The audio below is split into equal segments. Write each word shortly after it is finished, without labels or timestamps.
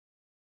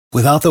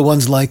Without the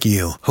ones like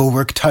you, who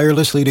work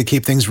tirelessly to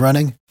keep things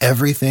running,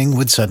 everything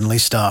would suddenly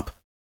stop.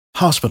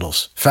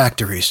 Hospitals,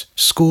 factories,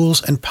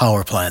 schools, and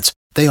power plants,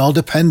 they all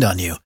depend on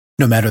you.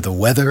 No matter the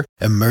weather,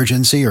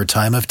 emergency, or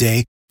time of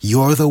day,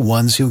 you're the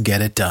ones who get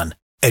it done.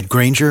 At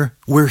Grainger,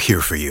 we're here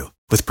for you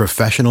with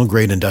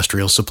professional-grade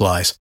industrial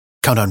supplies.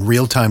 Count on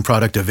real-time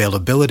product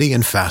availability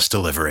and fast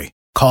delivery.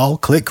 Call,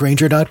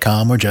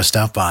 clickgrainger.com, or just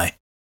stop by.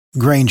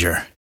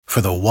 Grainger, for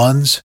the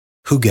ones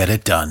who get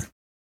it done.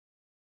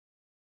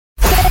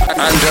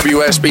 I'm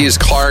WSB's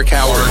Clark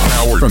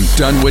Howard. From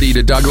Dunwoody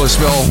to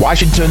Douglasville,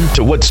 Washington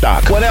to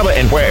Woodstock, whatever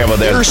and wherever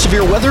there's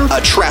severe weather,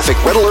 a traffic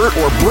red alert,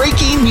 or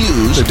breaking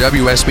news, the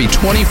WSB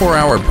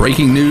 24-hour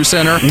breaking news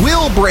center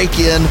will break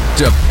in.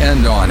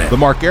 Depend on it. The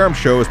Mark Arum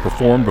Show is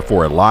performed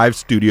before a live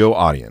studio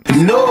audience.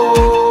 No,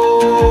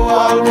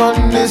 I'll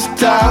run this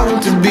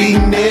town to be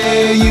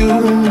near you.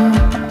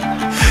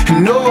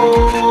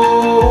 No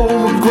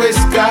gray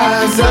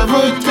skies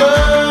ever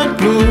turn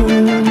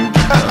blue.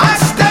 I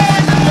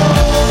stand alone.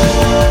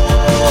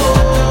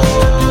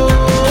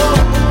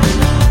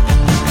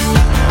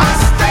 I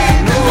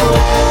stand alone.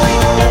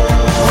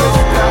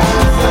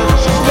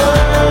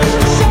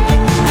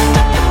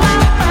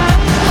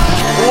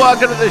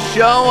 Welcome to the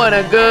show and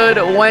a good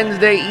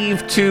Wednesday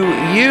Eve to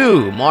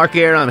you. Mark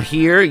Arum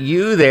here,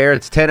 you there.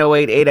 It's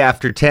 10:08, 8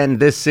 after 10.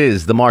 This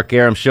is the Mark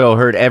Arum Show,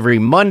 heard every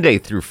Monday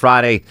through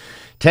Friday,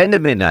 10 to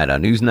midnight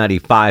on News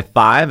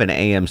 95.5 and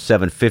AM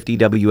 750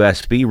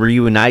 WSB.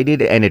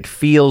 Reunited, and it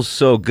feels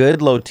so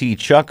good. Low T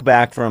Chuck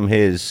back from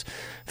his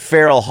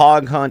feral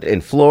hog hunt in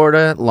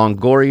Florida.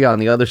 Longoria on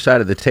the other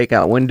side of the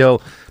takeout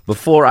window.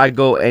 Before I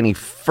go any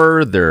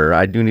further,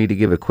 I do need to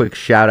give a quick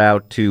shout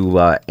out to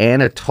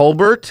Anna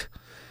Tolbert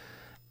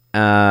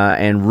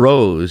and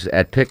Rose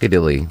at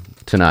Piccadilly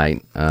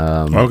tonight.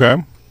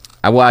 Okay.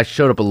 I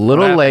showed up a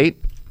little late,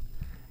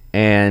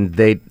 and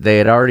they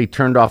had already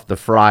turned off the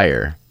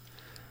fryer.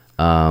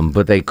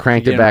 But they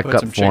cranked it back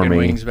up for me. Chicken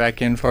wings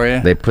back in for you.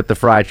 They put the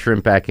fried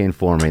shrimp back in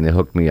for me, and they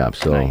hooked me up.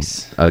 So,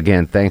 nice.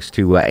 Again, thanks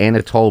to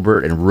Anna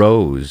Tolbert and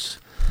Rose,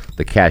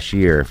 the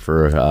cashier,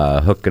 for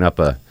hooking up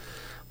a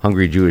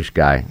hungry Jewish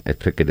guy at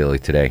Piccadilly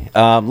today.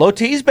 Low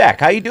T's back.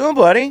 How you doing,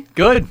 buddy?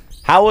 Good.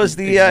 How was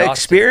the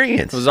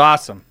experience? It was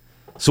awesome.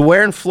 So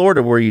where in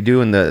Florida were you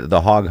doing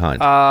the hog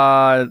hunt?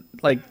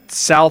 Like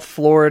South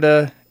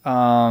Florida.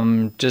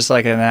 Just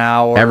like an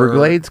hour.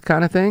 Everglades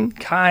kind of thing?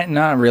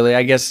 Not really.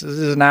 I guess this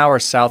is an hour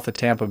south of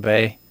Tampa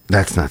Bay.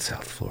 That's not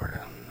South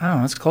Florida. I don't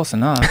know. It's close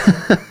enough.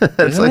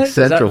 That's like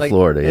Central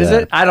Florida. Is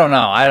it? I don't know.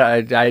 I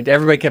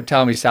everybody kept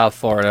telling me South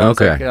Florida.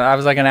 Okay. I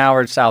was like an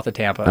hour south of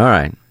Tampa. All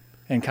right.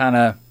 And kind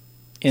of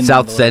in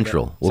South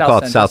Central. We'll call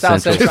it South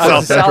Central.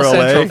 South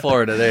Central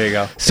Florida. There you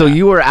go. So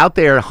you were out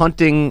there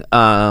hunting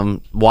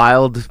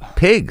wild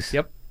pigs.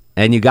 Yep.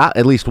 And you got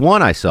at least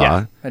one, I saw.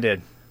 Yeah, I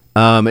did.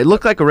 It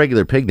looked like a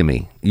regular pig to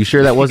me. You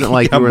sure that wasn't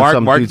like you were in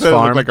some Mark dude's said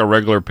farm? it looked like a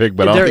regular pig,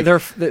 but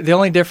the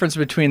only difference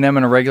between them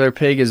and a regular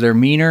pig is they're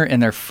meaner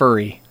and they're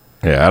furry.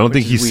 Yeah, I don't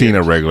think he's seen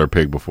a regular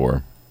pig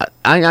before.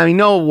 I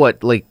know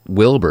what like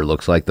Wilbur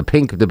looks like, the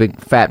big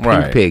fat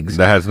pink pigs.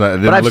 That has not.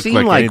 It but I've look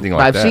seen like anything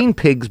like I've that. seen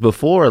pigs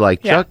before,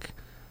 like Chuck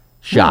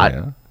shot.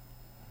 Yeah.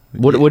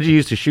 What did you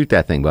use to shoot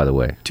that thing, by the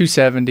way?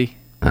 270.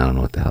 I don't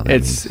know what the hell that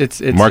means.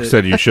 It's Mark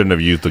said you shouldn't have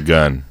used the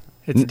gun.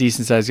 It's a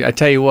decent size. I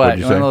tell you what,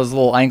 one of those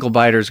little ankle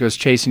biters goes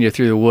chasing you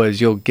through the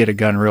woods, you'll get a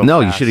gun real fast. No,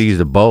 you should have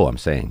used a bow, I'm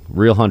saying.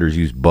 Real hunters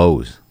use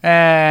bows.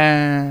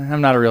 I'm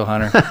not a real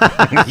hunter.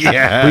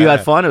 Yeah. Well, you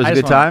had fun? It was a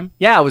good time?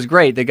 Yeah, it was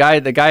great. The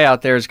guy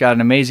out there's got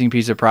an amazing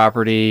piece of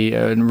property,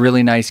 a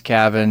really nice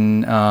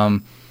cabin.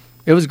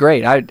 It was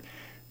great.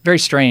 Very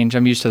strange.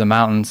 I'm used to the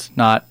mountains,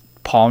 not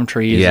palm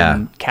trees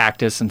and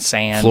cactus and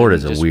sand.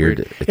 Florida's a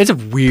weird. It's a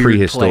weird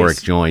prehistoric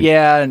place. joint.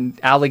 Yeah, and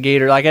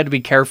alligator. Like, I had to be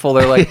careful.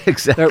 They're like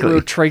exactly.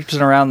 They're traipsing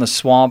around the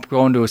swamp,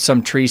 going to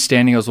some tree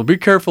stand. He goes, "Well, be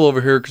careful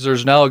over here because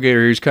there's an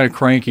alligator. He's kind of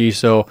cranky,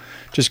 so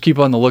just keep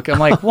on the look." I'm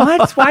like,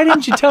 "What? Why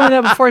didn't you tell me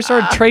that before I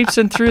started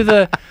traipsing through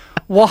the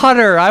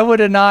water? I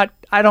would have not.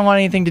 I don't want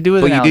anything to do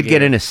with it." But you did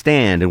get in a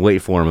stand and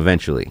wait for him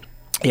eventually.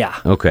 Yeah.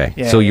 Okay.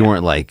 Yeah, so you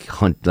weren't like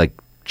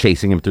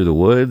chasing him through the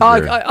woods?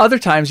 Other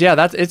times, yeah.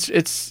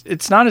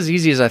 It's not as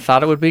easy as I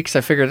thought it would be because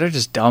I figured they're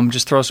just dumb.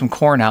 Just throw some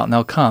corn out and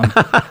they'll come.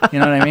 You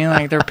know what I mean?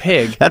 Like, they're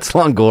pig. That's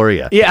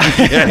Longoria. Yeah.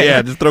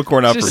 yeah. Just throw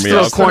corn out for me. Just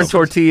throw a corn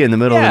tortilla in the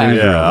middle of the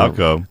newsroom. Yeah, I'll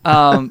go.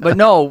 But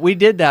no, we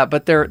did that.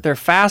 But they're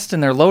fast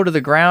and they're low to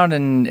the ground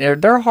and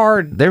they're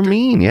hard. They're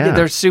mean. Yeah.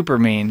 They're super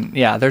mean.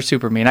 Yeah, they're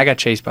super mean. I got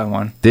chased by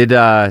one. Did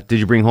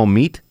you bring home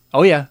meat?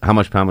 Oh yeah. How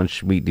much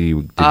meat did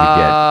you get?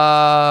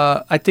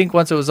 I think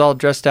once it was all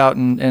dressed out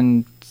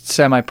and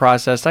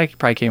semi-processed, I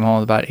probably came home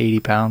with about 80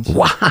 pounds.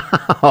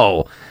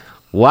 Wow.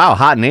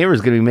 Hot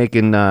Neighbor's going to be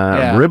making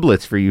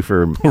riblets for you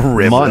for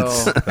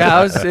months. So,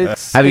 yeah,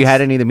 Have you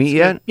had any of the meat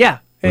yet? Yeah.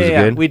 Was it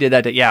good? We did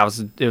that. Yeah,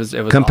 it was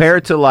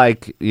compared awesome. to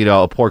like,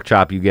 a pork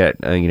chop you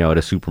get, at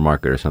a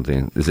supermarket or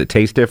something. Does it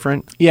taste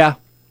different? Yeah.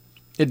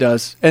 It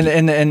does,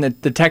 and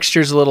the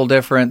texture's a little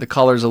different. The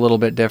color's a little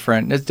bit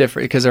different. It's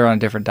different because they're on a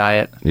different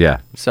diet.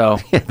 Yeah. So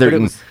they're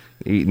eating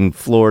eating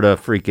Florida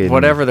freaking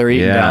whatever they're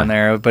eating down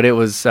there. But it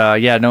was,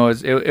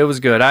 it was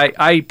good.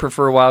 I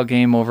prefer wild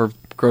game over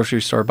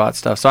grocery store bought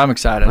stuff, so I'm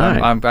excited.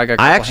 Right. I got a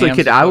couple I actually hams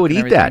could. to I cook would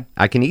and eat that. everything.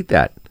 I can eat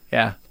that.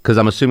 Yeah. Because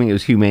I'm assuming it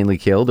was humanely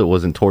killed. It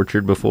wasn't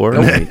tortured before.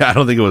 I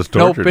don't think it was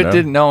tortured. Nope, it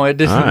didn't. No, it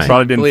didn't. All right.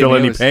 Probably didn't Believe feel me, it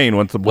any was- pain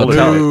once the Well,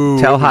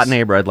 bullet. tell hot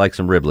neighbor I'd like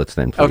some riblets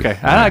then, please. Okay,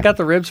 I got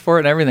the ribs for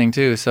it and everything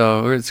too,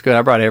 so it's good.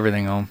 I brought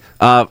everything home.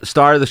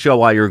 Star of the show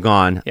while you were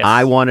gone. Yes.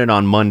 I won it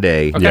on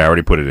Monday. Yeah, I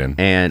already put it in.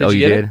 And Did you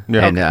you get did? it?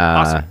 Yeah. And Okay,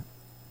 awesome.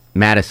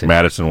 Madison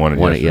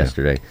won it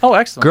yesterday. Oh,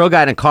 excellent. Girl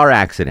got in a car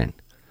accident.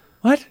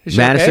 What? Is she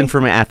Madison okay?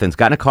 from Athens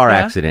got in a car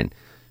accident.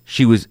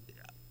 She was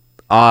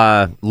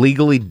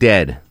legally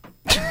dead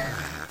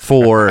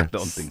for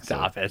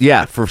Stop it.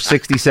 yeah, for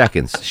 60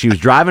 seconds. She was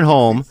driving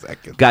home,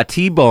 got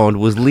T-boned,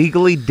 was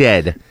legally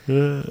dead.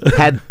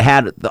 Had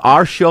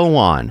our show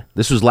on.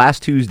 This was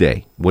last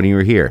Tuesday when you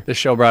were here. The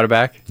show brought it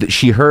back.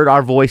 She heard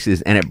our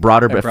voices and it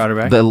brought her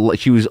back.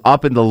 She was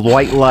up in the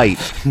white light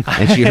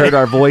and she heard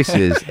our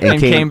voices and,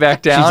 came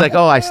back down? She's like,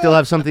 "Oh, I still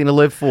have something to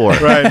live for."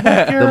 Right.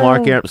 The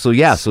Mark Arum. So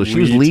she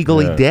was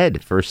legally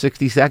dead for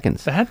 60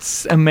 seconds.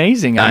 That's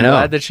amazing. I'm I know.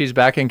 glad that she's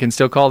back and can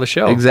still call the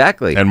show.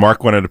 Exactly. And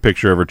Mark wanted a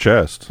picture of her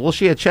chest. Well,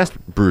 she had chest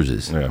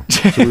bruises. Yeah.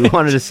 So we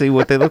wanted to see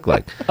what they look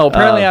like. Oh,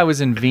 apparently I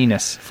was in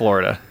Venus,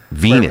 Florida.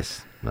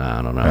 Venus.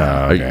 I don't know.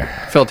 Are you-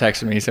 Phil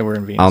texted me. He said we're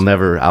in Venus. I'll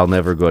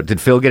never go. Did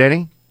Phil get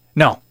any?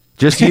 No.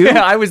 Just you?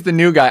 I was the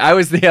new guy. I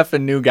was the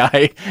effing new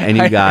guy. And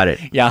you got it.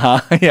 Yeah.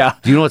 Yeah.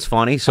 Do you know what's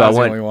funny? So I I was the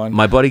went. only one.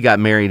 My buddy got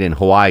married in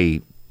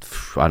Hawaii.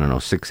 I don't know,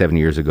 6-7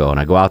 years ago, and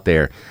I go out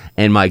there,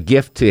 and my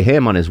gift to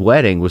him on his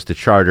wedding was to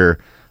charter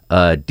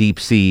a deep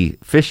sea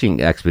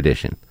fishing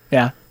expedition.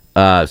 Yeah.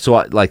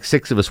 So like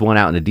 6 of us went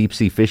out on a deep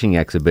sea fishing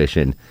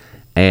exhibition,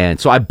 and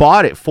so I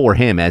bought it for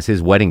him as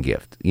his wedding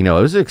gift. You know,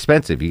 it was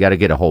expensive. You got to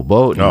get a whole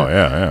boat. And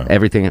yeah.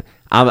 everything.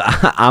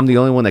 I'm the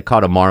only one that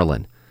caught a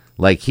marlin.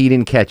 Like, he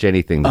didn't catch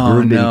anything. The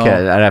groom didn't catch.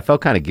 And I felt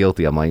kind of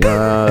guilty. I'm like,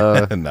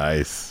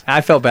 Nice.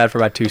 I felt bad for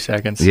about 2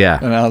 seconds. yeah.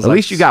 And I was At like,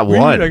 least you got "Sweet,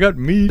 one. I got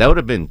meat. That would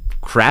have been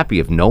crappy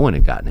if no one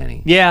had gotten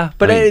any. Yeah,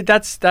 but I mean-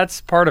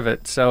 that's part of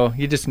it. So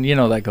you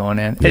know that going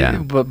in. Yeah.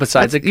 But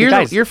besides, it,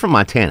 You're from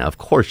Montana. Of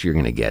course you're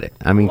going to get it.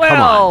 I mean, come on.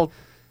 well,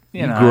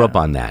 You grew up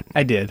on that.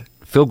 I did.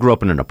 Phil grew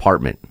up in an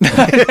apartment. You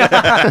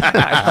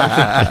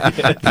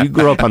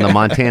grew up on the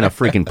Montana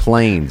freaking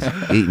plains,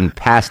 eating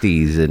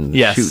pasties and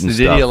Yes, shooting did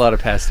stuff. eat a lot of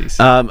pasties.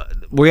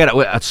 We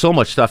got so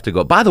much stuff to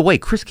go. By the way,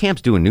 Chris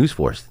Camp's doing news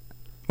for us.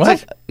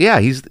 what? Yeah,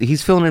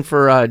 he's filling in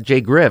for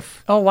Jay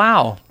Griff. Oh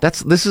wow,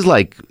 This is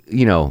like,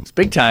 it's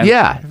big time.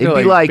 Yeah, I feel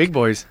it'd be like big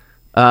boys.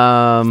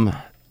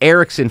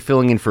 Erickson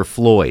filling in for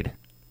Floyd.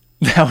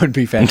 That would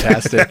be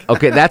fantastic.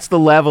 Okay, that's the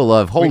level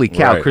of holy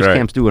cow. Right, Chris right.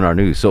 Camp's doing our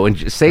news. So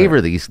savor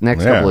these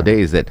next couple of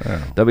days that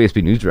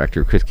WSB news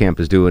director Chris Camp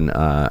is doing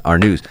our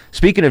news.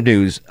 Speaking of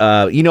news,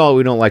 we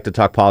don't like to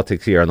talk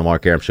politics here on the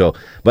Mark Arum Show,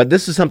 but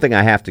this is something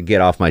I have to get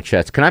off my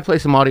chest. Can I play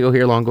some audio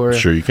here, Longoria?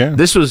 Sure you can.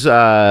 This was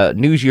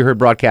news you heard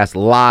broadcast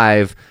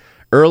live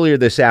earlier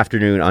this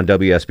afternoon on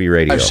WSB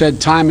Radio. I've said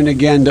time and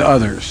again to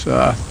others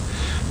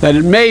that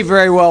it may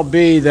very well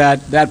be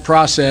that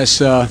process,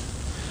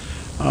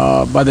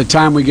 by the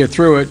time we get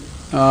through it,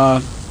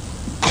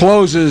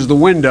 closes the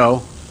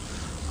window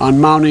on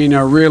mounting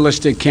a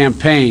realistic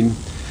campaign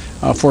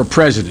for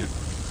president.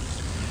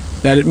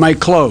 That it might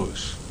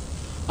close.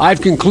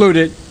 I've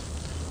concluded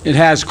it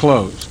has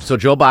closed. So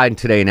Joe Biden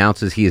today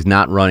announces he is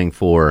not running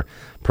for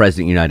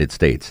president of the United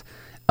States.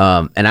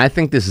 And I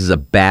think this is a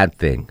bad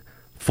thing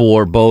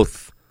for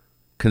both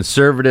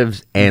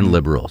conservatives and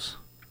liberals.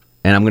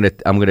 And I'm gonna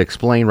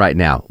explain right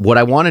now. What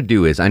I want to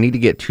do is I need to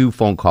get 2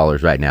 phone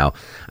callers right now.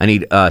 I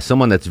need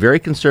someone that's very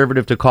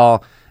conservative to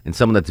call and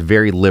someone that's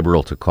very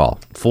liberal to call.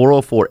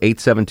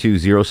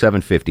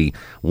 404-872-0750,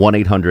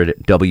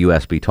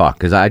 1-800-WSB-TALK.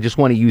 Because I just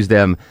want to use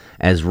them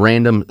as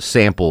random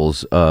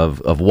samples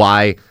of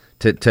why,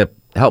 to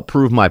help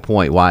prove my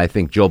point, why I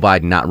think Joe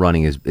Biden not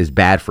running is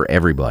bad for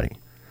everybody.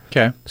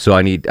 Okay. So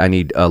I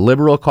need a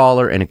liberal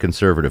caller and a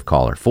conservative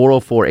caller.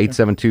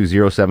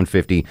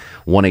 404-872-0750,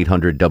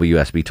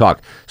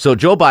 1-800-WSB-TALK. So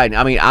Joe Biden,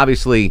 I mean,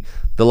 obviously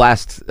the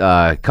last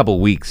couple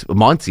weeks,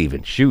 months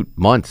even,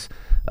 months,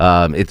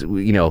 it's,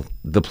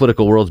 the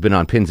political world's been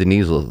on pins and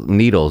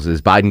needles.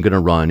 Is Biden going to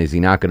run? Is he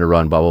not going to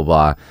run? Blah, blah,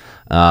 blah.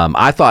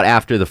 I thought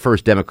after the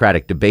first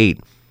Democratic debate,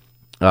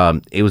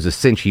 it was a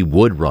cinch he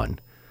would run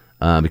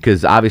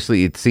because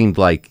obviously it seemed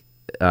like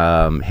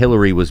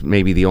Hillary was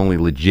maybe the only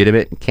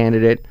legitimate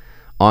candidate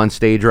on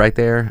stage right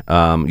there.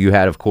 You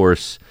had, of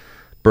course,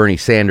 Bernie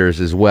Sanders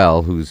as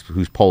well, who's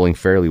polling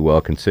fairly well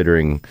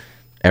considering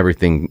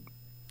everything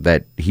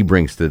that he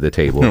brings to the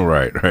table.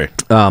 Right.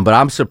 But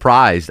I'm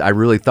surprised. I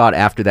really thought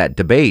after that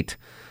debate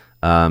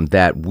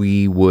that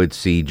we would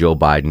see Joe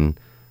Biden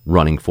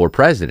running for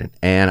president.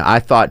 And I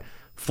thought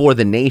for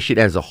the nation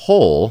as a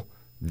whole,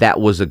 that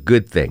was a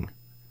good thing.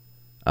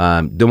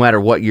 No matter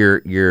what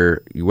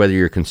whether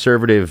you're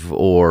conservative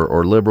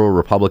or liberal,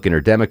 Republican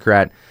or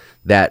Democrat,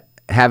 that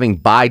having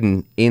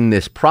Biden in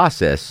this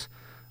process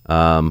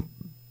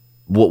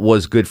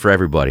was good for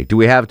everybody. Do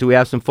we have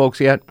some folks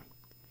yet?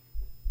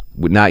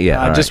 Not yet.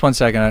 All right. Just 1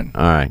 second.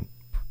 All right.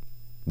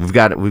 We've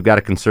got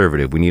a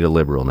conservative. We need a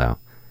liberal now.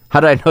 How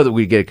did I know that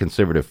we'd get a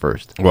conservative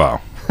first? Wow.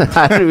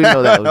 How did we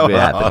know that was going to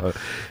happen?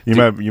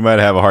 You might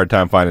have a hard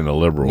time finding a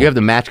liberal. You have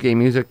the match game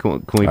music?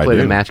 Can we play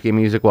the match game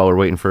music while we're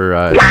waiting for...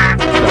 All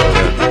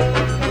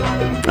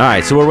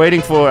right, so we're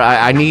waiting for...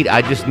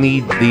 I just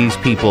need these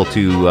people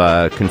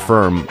to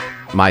confirm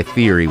my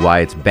theory why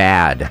it's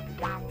bad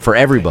for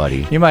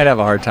everybody. You might have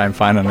a hard time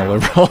finding a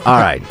liberal. All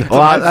right.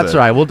 Well, that's all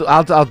right.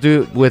 I'll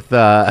do it with...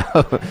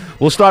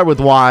 we'll start with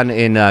Juan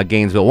in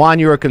Gainesville. Juan,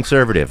 you're a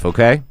conservative,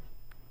 okay?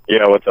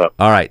 Yeah, what's up?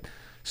 All right.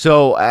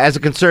 So, as a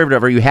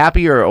conservative, are you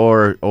happy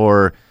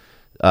or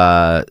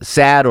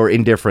sad or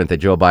indifferent that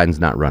Joe Biden's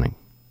not running?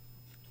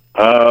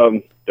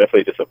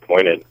 Definitely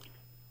disappointed.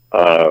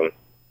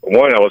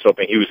 One, I was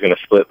hoping he was going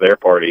to split their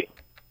party,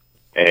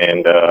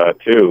 and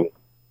two,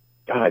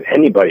 God,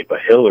 anybody but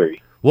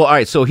Hillary. Well, all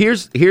right. So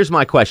here's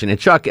my question, and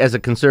Chuck, as a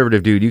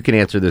conservative dude, you can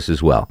answer this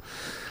as well.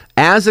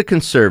 As a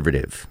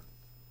conservative,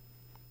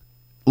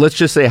 let's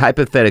just say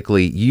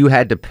hypothetically, you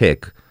had to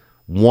pick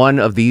one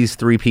of these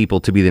three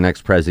people to be the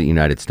next president of the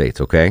United States,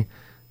 okay?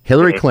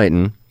 Hillary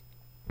Clinton,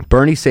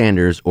 Bernie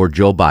Sanders, or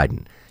Joe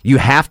Biden. You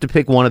have to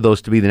pick one of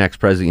those to be the next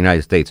president of the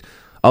United States.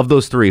 Of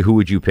those three, who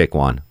would you pick,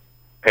 Juan?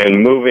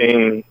 And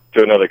moving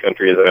to another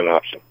country isn't an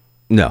option.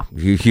 No,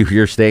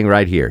 you're staying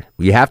right here.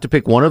 You have to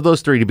pick one of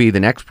those three to be the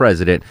next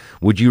president.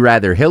 Would you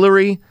rather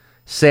Hillary,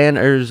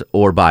 Sanders,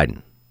 or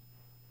Biden?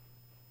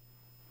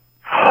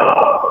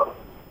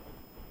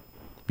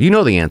 You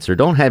know the answer.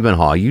 Don't hem and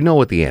haw. You know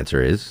what the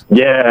answer is.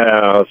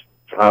 Yeah,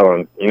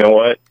 you know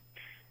what?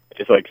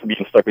 It's like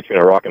being stuck between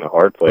a rock and a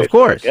hard place. Of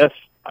course.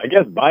 I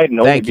guess Biden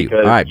only Thank you.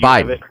 because All right, you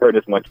Biden. haven't heard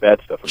as much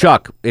bad stuff.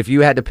 Chuck, if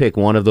you had to pick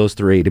one of those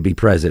three to be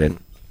president,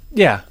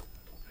 Yeah.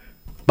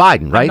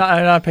 Biden, right?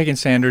 I'm not picking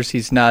Sanders.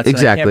 He's nuts.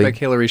 Exactly. I can't pick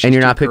Hillary. She's And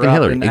you're too not picking corrupt.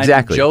 Hillary. And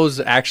Exactly.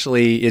 Joe's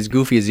actually, as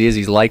goofy as he is,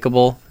 he's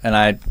likable. And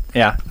I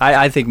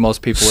think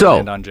most people would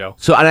land on Joe.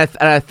 So,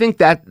 I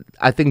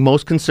think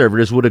most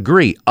conservatives would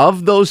agree.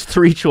 Of those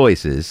three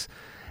choices,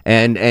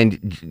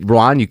 and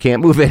Ron, you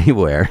can't move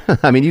anywhere.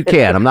 I mean, you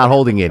can. I'm not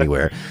holding you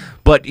anywhere.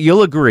 But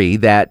you'll agree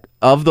that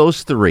of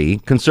those three,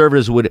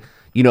 conservatives would,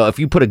 if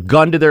you put a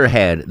gun to their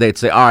head, they'd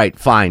say, all right,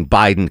 fine,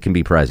 Biden can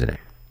be president.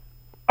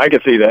 I can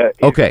see that.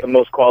 He's Okay. got the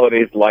most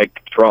qualities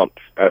like Trump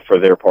for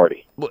their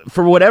party.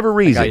 For whatever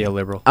reason. I got you a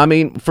liberal. I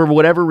mean, for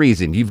whatever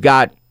reason,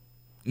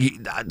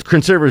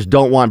 conservatives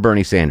don't want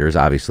Bernie Sanders,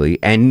 obviously,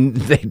 and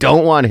they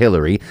don't want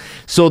Hillary.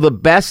 So the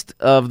best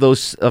of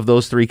those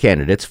three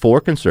candidates for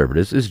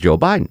conservatives is Joe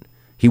Biden.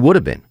 He would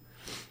have been.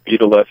 He's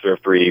the lesser of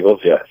three evils,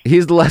 yes.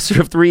 He's the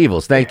lesser of three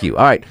evils. Thank you.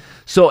 All right.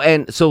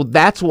 So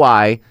that's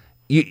why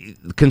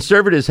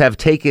conservatives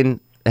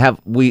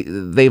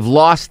they've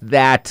lost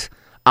that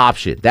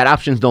option. That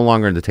option is no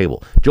longer on the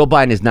table. Joe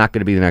Biden is not going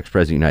to be the next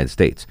president of the United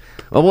States.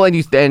 Well, and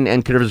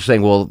conservatives are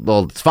saying,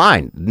 well, it's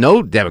fine.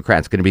 No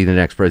Democrat's going to be the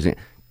next president.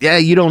 Yeah,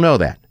 you don't know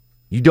that.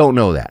 You don't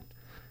know that.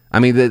 I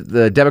mean,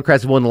 the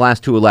Democrats have won the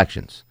last two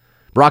elections.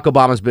 Barack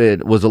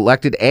Obama was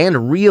elected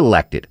and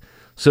reelected.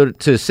 So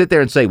to sit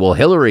there and say, well,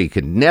 Hillary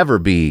could never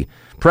be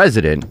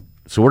president,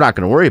 so we're not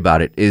going to worry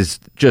about it, is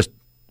just,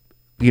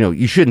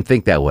 you shouldn't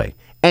think that way.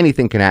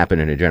 Anything can happen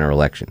in a general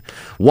election.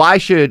 Why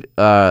should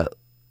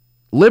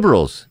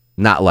liberals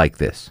not like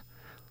this?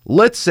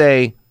 Let's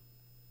say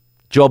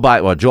Joe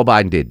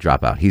Biden did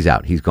drop out. He's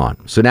out. He's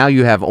gone. So now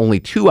you have only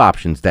two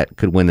options that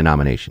could win the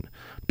nomination: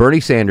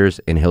 Bernie Sanders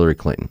and Hillary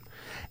Clinton.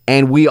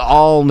 And we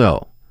all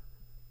know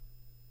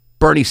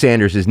Bernie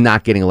Sanders is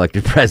not getting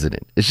elected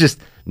president. It's just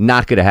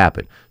not going to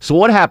happen. So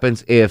what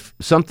happens if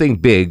something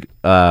big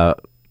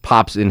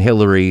pops in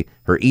Hillary,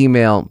 her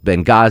email,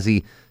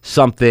 Benghazi,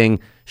 something,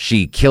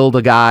 she killed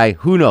a guy,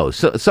 who knows?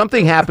 So,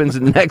 something happens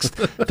in the next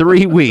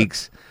 3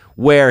 weeks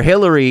where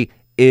Hillary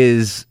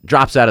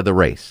drops out of the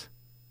race.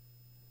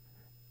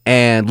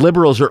 And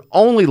liberals are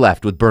only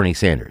left with Bernie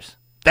Sanders.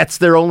 That's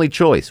their only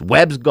choice.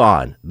 Webb's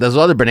gone. Those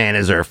other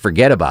bananas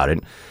forget about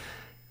it.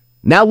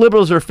 Now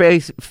liberals are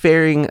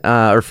facing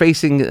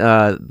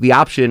the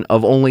option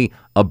of only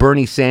a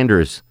Bernie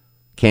Sanders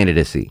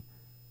candidacy.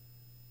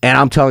 And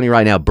I'm telling you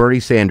right now, Bernie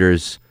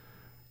Sanders,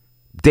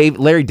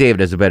 Larry David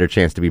has a better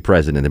chance to be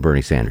president than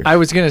Bernie Sanders. I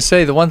was going to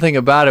say, the one thing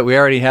about it, we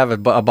already have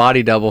a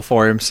body double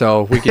for him,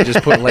 so we could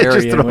just put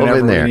Larry Just in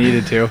whenever there. we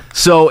needed to.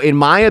 So in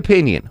my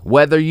opinion,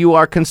 whether you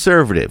are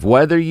conservative,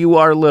 whether you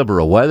are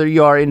liberal, whether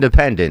you are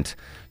independent,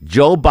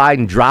 Joe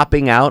Biden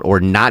dropping out or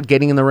not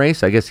getting in the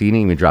race, I guess he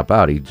didn't even drop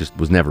out, he just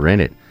was never in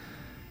it,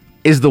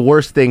 is the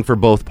worst thing for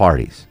both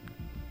parties.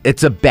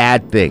 It's a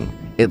bad thing.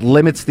 It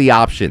limits the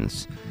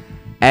options.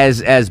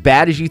 As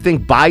bad as you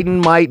think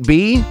Biden might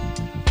be,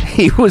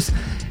 he was,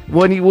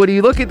 when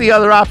you look at the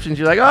other options,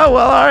 you're like, oh,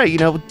 well, all right,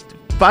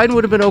 Biden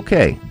would have been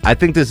okay. I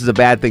think this is a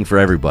bad thing for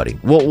everybody.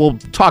 We'll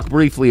talk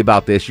briefly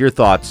about this. Your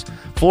thoughts,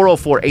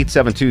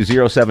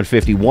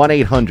 404-872-0750,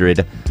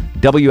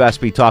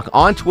 1-800-WSB Talk,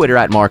 on Twitter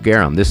at Mark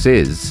Arum. This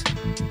is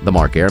The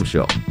Mark Arum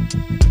Show.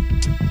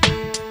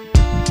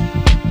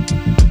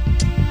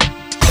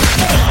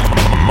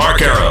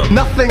 Mark Arum.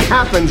 Nothing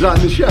happens on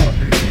the show.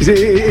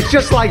 It's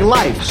just like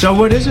life. So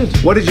what is it?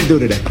 What did you do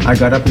today? I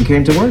got up and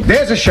came to work.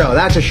 There's a show.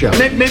 That's a show.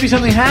 Maybe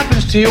something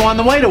happens to you on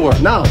the way to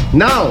work. No,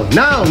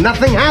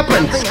 nothing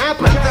happens.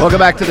 Welcome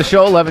back to the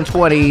show,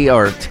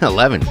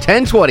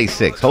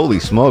 10:26. Holy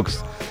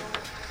smokes.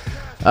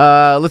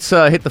 Let's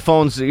hit the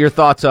phones. Your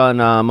thoughts on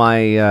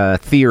my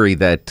theory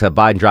that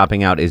Biden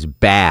dropping out is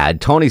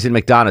bad. Tony's in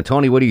McDonough.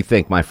 Tony, what do you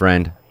think, my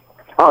friend?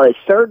 Oh, it's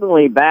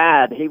certainly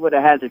bad. He would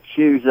have had to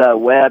choose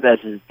Webb as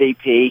his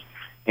VP.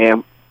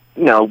 And,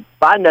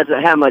 Biden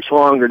doesn't have much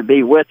longer to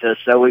be with us,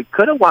 so we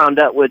could have wound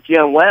up with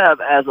Jim Webb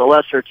as a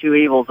lesser of two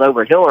evils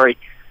over Hillary.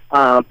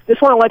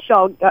 Just want to let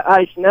y'all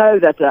guys know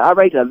that I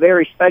raised a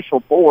very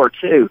special boar,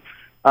 too.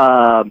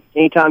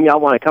 Anytime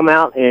y'all want to come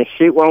out and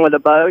shoot one with a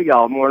bow,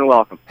 y'all are more than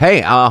welcome. Hey,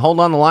 hold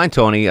on the line,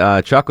 Tony.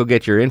 Chuck will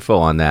get your info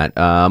on that.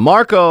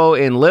 Marco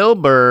in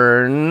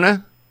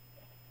Lilburn.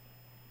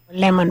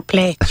 Lemon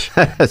pledge.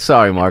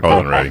 Sorry, Marco.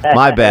 Already.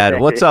 My bad.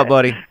 What's up,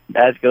 buddy?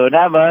 That's good.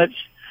 Not much.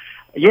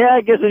 Yeah,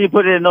 I guess when you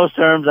put it in those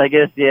terms, I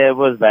guess, it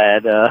was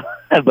bad.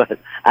 But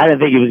I didn't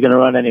think he was going to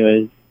run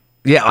anyways.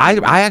 Yeah,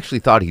 I actually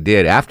thought he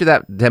did. After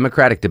that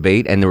Democratic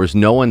debate, and there was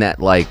no one that,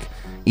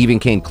 even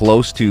came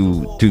close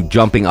to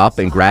jumping up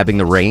and grabbing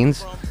the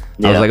reins,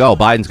 I was like, oh,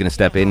 Biden's going to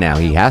step in now.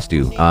 He has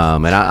to.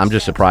 And I'm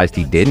just surprised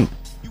he didn't.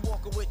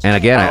 And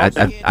again,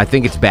 I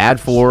think it's bad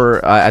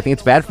for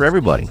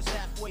everybody.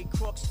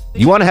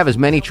 You want to have as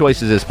many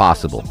choices as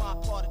possible,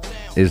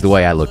 is the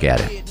way I look at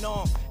it.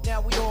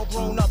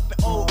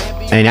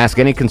 And ask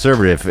any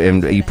conservative,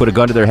 and you put a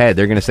gun to their head,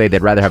 they're going to say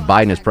they'd rather have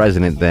Biden as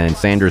president than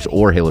Sanders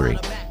or Hillary.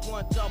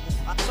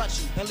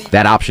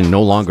 That option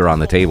no longer on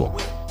the table.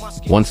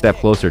 One step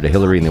closer to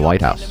Hillary in the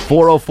White House.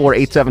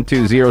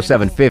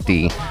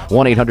 404-872-0750,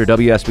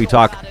 1-800-WSB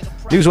Talk.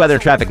 News, weather,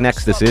 traffic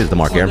next. This is The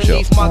Mark Arum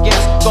Show.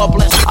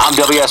 I'm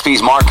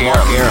WSB's Mark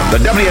Arum. The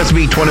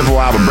WSB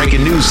 24-hour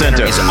breaking news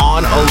center Is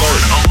on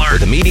alert.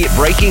 With immediate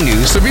breaking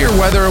news, Severe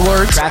weather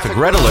alerts. traffic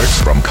red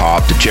alerts, from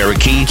Cobb to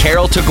Cherokee.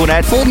 Carroll to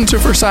Gwinnett, Fulton to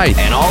Forsyth.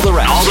 and all the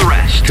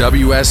rest.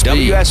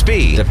 WSB.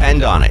 WSB.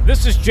 Depend on it.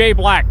 This is Jay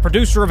Black,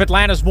 producer of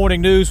Atlanta's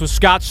Morning News with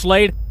Scott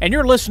Slade, and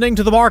you're listening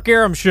to The Mark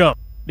Arum Show,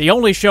 the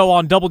only show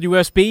on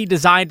WSB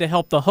designed to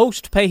help the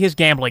host pay his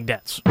gambling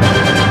debts.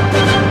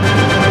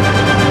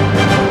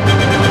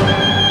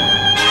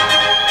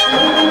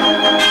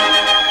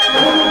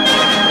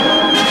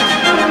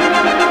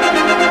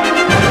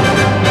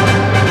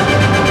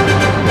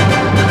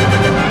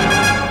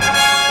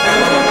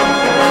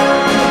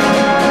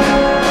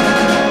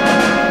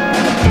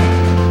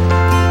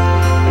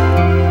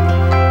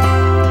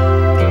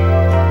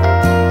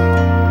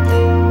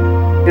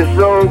 It's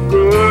so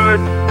good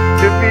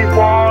to be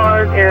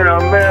born in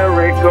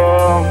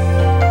America,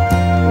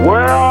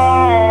 where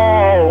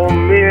all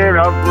men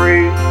are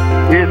free.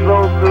 It's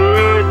so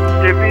good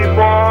to be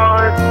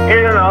born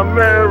in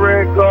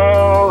America,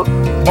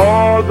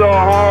 all the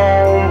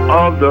home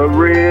of the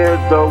red,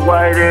 the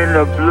white, and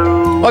the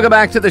blue. Welcome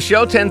back to the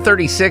show,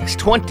 10:36,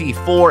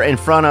 24 in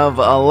front of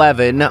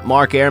 11.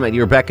 Mark Arum at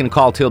your beck and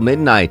call till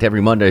midnight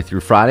every Monday through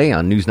Friday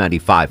on News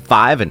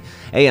 95.5 and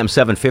AM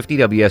 750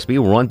 WSB.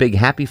 We're one big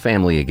happy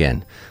family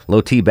again.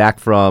 Low T back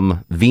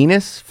from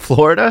Venus,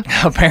 Florida.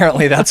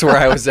 Apparently that's where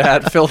I was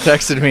at. Phil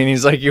texted me and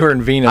he's like, you were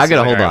in Venus. I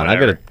gotta hold on. I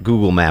gotta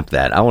Google map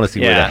that. I want to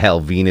see where the hell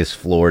Venus,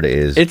 Florida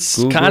is.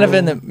 It's kind of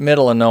in the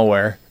middle of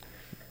nowhere.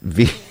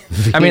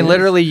 I mean,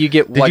 literally, you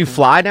get. Did you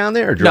fly down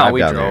there or drive No, we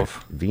down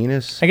drove. there?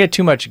 Venus. I get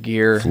too much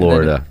gear.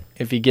 Florida.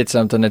 If you get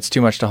something, it's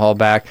too much to haul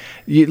back.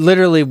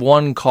 Literally,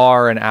 one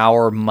car an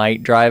hour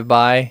might drive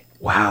by.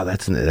 Wow,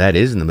 that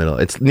is in the middle.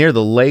 It's near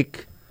the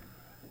lake.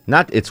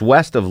 It's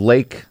west of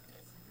Lake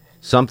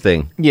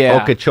something.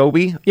 Yeah.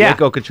 Okeechobee. Yeah.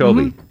 Lake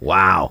Okeechobee. Mm-hmm.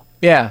 Wow.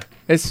 Yeah,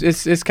 it's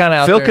kind of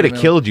out Phil there could in have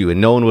the killed you and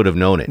no one would have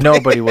known it.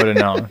 Nobody would have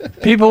known.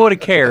 People would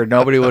have cared.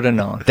 Nobody would have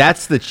known.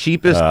 That's the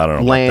cheapest I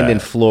don't know land about in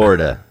that.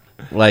 Florida.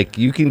 Like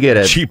you can get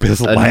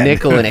a land.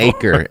 nickel an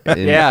acre.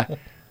 In Yeah,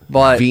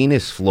 but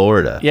Venus,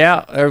 Florida.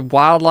 yeah, there's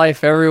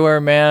wildlife everywhere,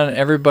 man.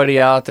 Everybody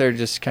out there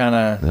just kind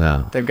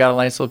of they've got a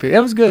nice little piece. It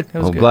was good. It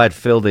was I'm good. glad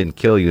Phil didn't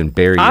kill you and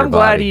bury your body. I'm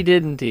glad he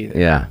didn't either.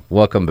 Yeah,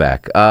 welcome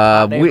back.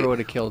 neighbor would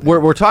have killed him.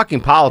 We're talking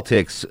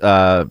politics,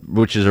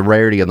 which is a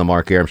rarity on the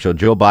Mark Arum Show.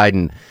 Joe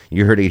Biden,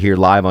 you heard it here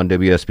live on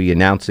WSB,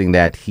 announcing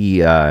that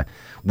he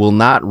will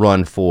not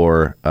run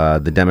for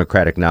the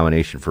Democratic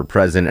nomination for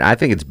president. I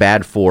think it's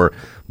bad for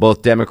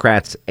both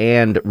Democrats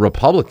and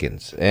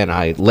Republicans, and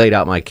I laid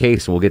out my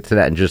case, and we'll get to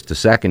that in just a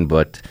second,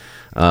 but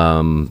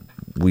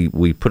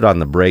we put on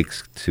the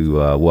brakes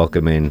to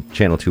welcome in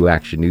Channel 2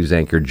 Action News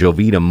anchor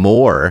Jovita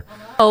Moore,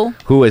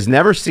 who has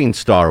never seen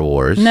Star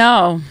Wars.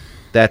 No.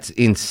 That's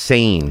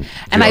insane.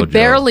 And I JoJo.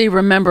 barely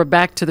remember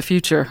Back to the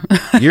Future.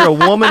 You're a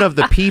woman of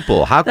the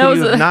people. How could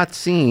you have not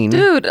seen?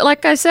 Dude,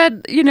 like I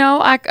said,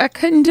 I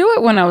couldn't do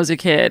it when I was a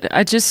kid.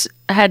 I just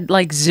had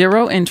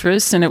zero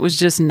interest, and it was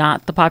just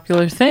not the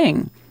popular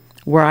thing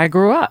where I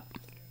grew up.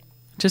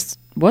 Just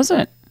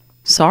wasn't.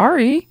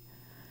 Sorry.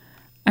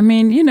 I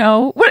mean,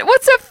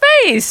 what's that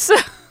face?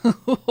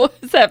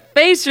 What's that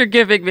face you're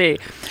giving me?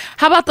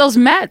 How about those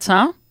Mets,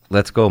 huh?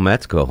 Let's go,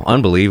 Mets go.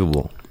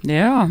 Unbelievable.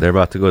 Yeah. They're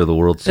about to go to the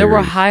World Series. There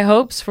were high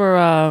hopes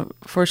for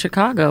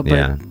Chicago, but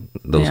yeah,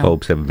 those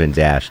hopes have been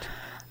dashed.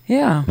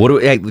 Yeah. Do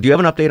you have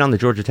an update on the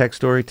Georgia Tech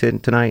story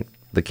tonight?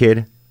 The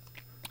kid?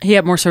 He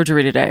had more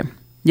surgery today.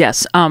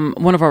 Yes.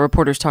 One of our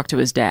reporters talked to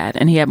his dad,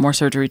 and he had more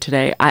surgery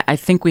today. I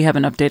think we have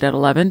an update at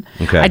 11.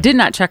 Okay. I did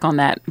not check on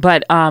that.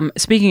 But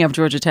speaking of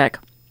Georgia Tech,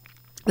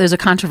 there's a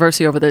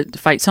controversy over the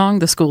fight song,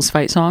 the school's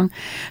fight song.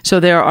 So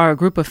there are a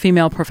group of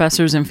female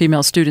professors and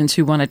female students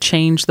who want to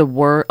change a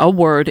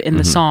word in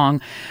the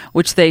song,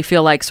 which they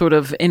feel like sort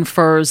of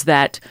infers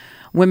that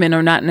women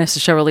are not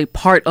necessarily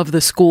part of the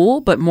school,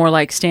 but more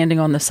like standing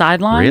on the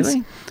sidelines.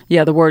 Really?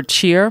 Yeah, the word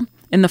cheer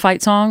in the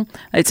fight song.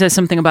 It says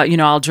something about,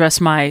 I'll dress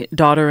my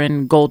daughter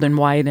in gold and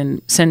white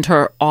and send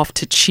her off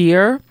to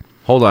cheer.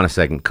 Hold on a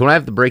second. Can I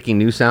have the breaking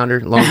news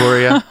sounder,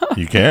 Longoria?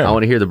 You can. I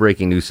want to hear the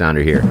breaking news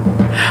sounder here.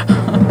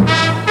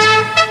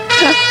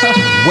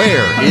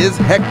 Where is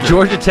Hector?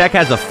 Georgia Tech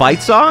has a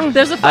fight song?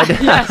 There's a fight.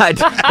 Yes.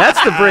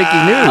 That's the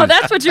breaking news. Oh,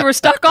 that's what you were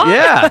stuck on?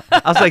 Yeah.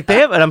 I was like,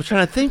 and I'm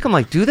trying to think. I'm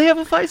like, do they have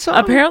a fight song?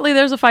 Apparently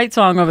there's a fight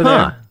song over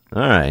there.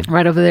 All right.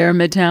 Right over there in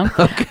Midtown.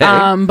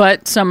 Okay.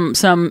 But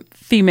some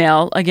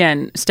female,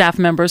 again, staff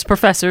members,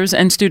 professors,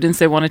 and students,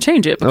 they want to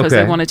change it because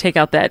they want to take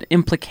out that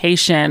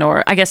implication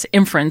or, I guess,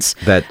 inference.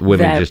 That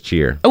women just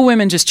cheer.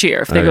 Women just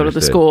cheer if they go to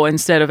the school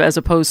instead of, as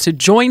opposed to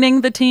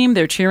joining the team,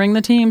 they're cheering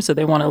the team. So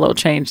they want a little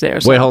change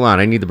there. So. Wait, hold on.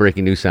 I need the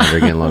breaking news sounder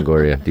again,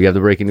 Longoria. Do you have the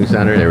breaking news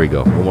sounder? There we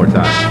go. One more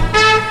time.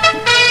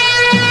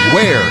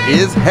 Where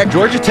is Hector?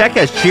 Georgia Tech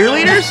has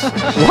cheerleaders?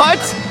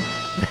 What?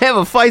 They have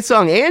a fight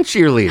song and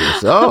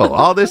cheerleaders. Oh,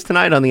 all this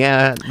tonight on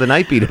the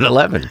Night Beat at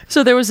 11.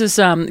 So there was this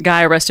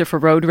guy arrested for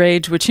road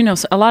rage, which,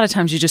 a lot of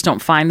times you just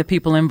don't find the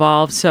people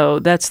involved. So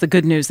that's the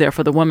good news there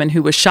for the woman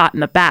who was shot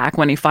in the back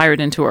when he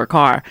fired into her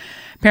car.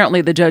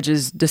 Apparently, the judge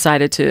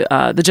decided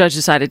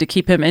to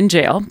keep him in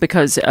jail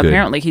because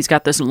apparently he's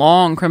got this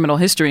long criminal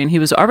history and he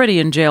was already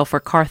in jail for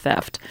car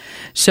theft.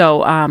 So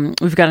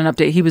we've got an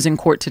update. He was in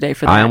court today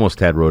for that. I almost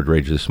had road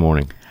rage this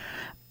morning.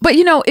 But,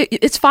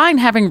 it's fine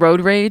having road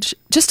rage.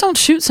 Just don't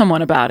shoot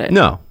someone about it.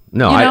 No,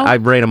 I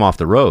ran him off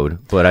the road,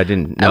 but I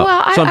didn't know.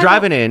 Well, so I'm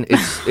driving in.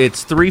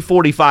 It's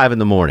 3:45 in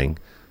the morning,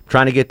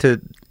 trying to get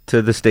to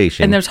the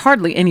station. And there's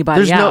hardly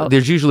anybody out.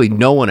 There's usually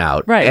no one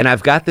out. Right. And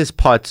I've got this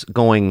putz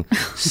going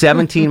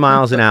 17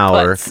 miles an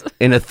hour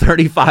in a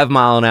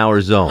 35-mile-an-hour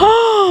zone.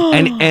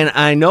 and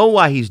I know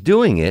why he's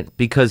doing it,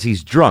 because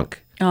he's drunk.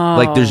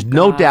 Oh, there's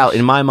no doubt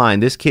in my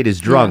mind this kid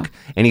is drunk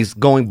and he's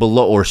going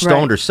below or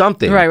stoned or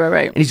something.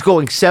 Right. And he's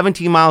going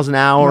 17 miles an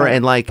hour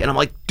and I'm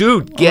like,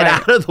 dude, get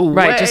out of the way.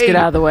 Right, just get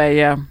out of the way,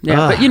 yeah.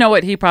 But you know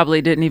what? He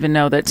probably didn't even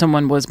know that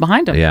someone was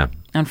behind him. Yeah.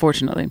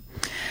 Unfortunately.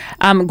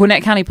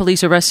 Gwinnett County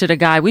Police arrested a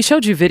guy. We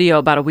showed you video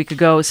about a week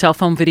ago, cell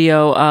phone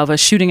video of a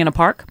shooting in a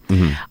park.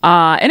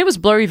 And it was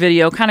blurry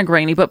video, kind of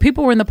grainy, but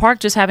people were in the park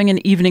just having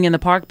an evening in the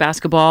park,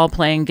 basketball,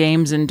 playing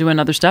games and doing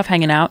other stuff,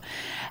 hanging out.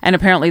 And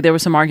apparently there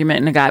was some argument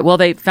in a guy. Well,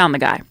 they found the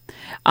guy.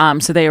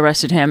 So they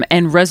arrested him.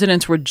 And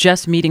residents were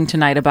just meeting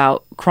tonight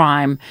about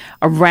crime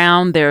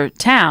around their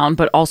town,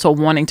 but also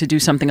wanting to do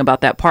something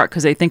about that park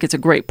because they think it's a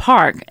great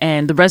park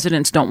and the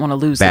residents don't want to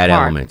lose the park.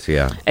 Bad elements,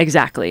 yeah.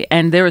 Exactly.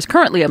 And there is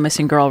currently a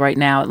missing girl right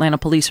now. Atlanta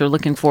police are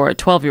looking for a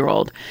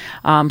 12-year-old.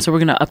 So we're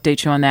going to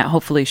update you on that.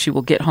 Hopefully she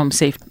will get home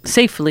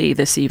safely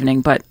this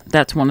evening, but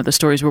that's one of the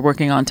stories we're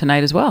working on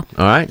tonight as well.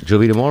 All right.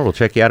 Julie DeMore, we'll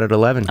check you out at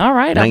 11. All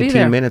right. I'll be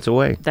there. 19 minutes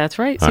away. That's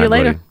right. See you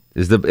later. Buddy.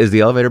 Is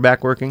the elevator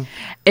back working?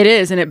 It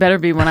is, and it better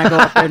be when I go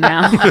up there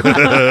now.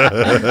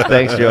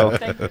 Thanks, Joe. All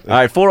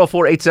right,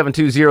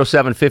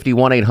 404-872-0750,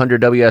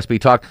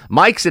 1-800-WSB Talk.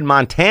 Mike's in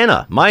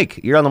Montana.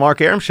 Mike, you're on the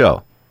Mark Arum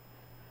Show.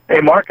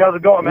 Hey, Mark, how's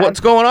it going, man? What's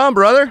going on,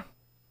 brother?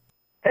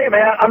 Hey,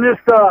 man, I'm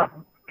just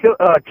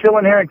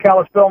chilling here in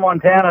Kalispell,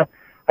 Montana.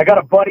 I got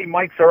a buddy,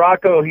 Mike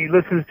Sirocco. He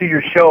listens to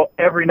your show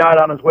every night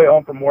on his way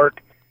home from work.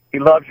 He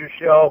loves your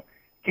show.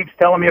 Keeps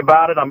telling me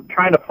about it. I'm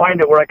trying to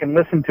find it where I can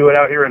listen to it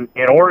out here in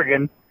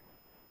Oregon.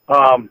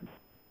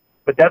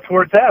 But that's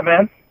where it's at,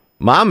 man.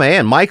 My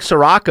man, Mike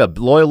Sirocco,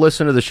 loyal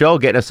listener to the show,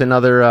 getting us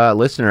another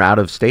listener out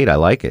of state. I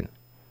like it.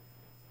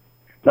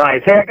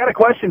 Nice. Hey, I got a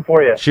question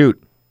for you.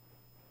 Shoot.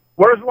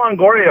 Where's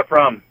Longoria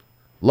from?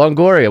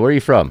 Longoria, where are you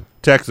from?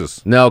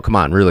 Texas. No, come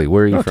on, really.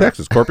 Where are you from?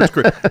 Texas. Corpus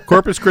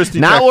Christi,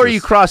 Not Texas. where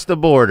you crossed the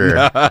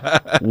border.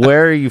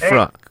 Where are you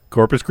from?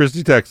 Corpus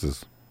Christi,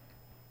 Texas.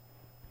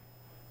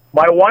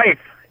 My wife,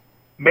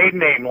 maiden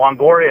name,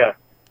 Longoria,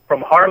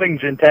 from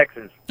Harlingen,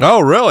 Texas. Oh,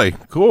 really?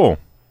 Cool.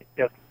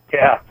 Yes,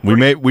 yeah. We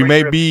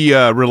may be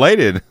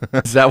related.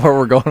 Is that where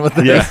we're going with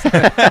this?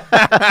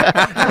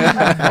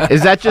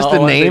 Is that just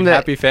the name that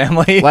happy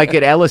family? Like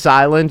at Ellis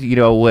Island,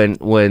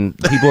 when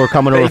people are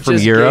coming over from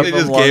Europe, they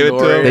just gave it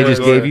to him. They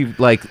just gave you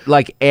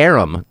like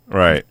Arum.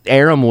 Right.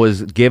 Arum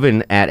was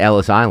given at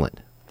Ellis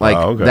Island.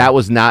 Like that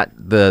was not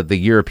the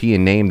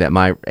European name that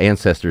my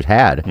ancestors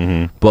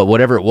had, but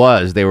whatever it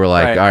was, they were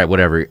like, all right,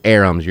 whatever,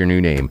 Arum's your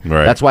new name.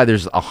 Right. That's why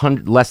there's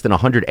less than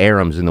 100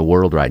 Arums in the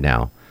world right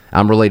now.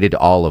 I'm related to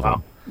all of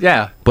them.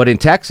 Yeah. But in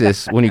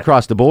Texas, when you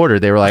cross the border,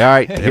 they were like, all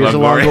right, here's a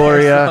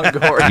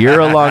Longoria.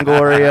 You're a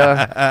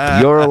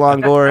Longoria. You're a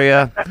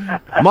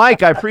Longoria.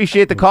 Mike, I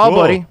appreciate the call,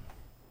 buddy.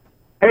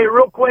 Hey,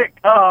 real quick,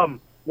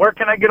 where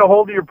can I get a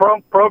hold of your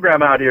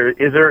program out here?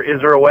 Is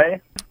there a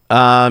way?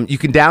 You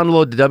can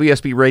download the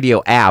WSB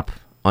Radio app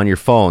on your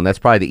phone. That's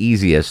probably the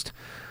easiest.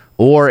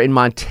 Or in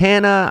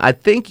Montana, I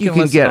think you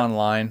can get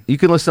online. You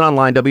can listen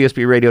online,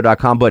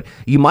 WSBRadio.com, but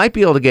you might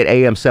be able to get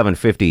AM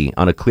 750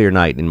 on a clear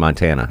night in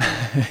Montana.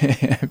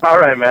 All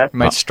right, man.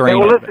 Might strain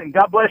well, it. listen,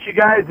 God bless you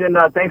guys, and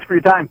thanks for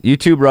your time. You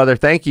too, brother.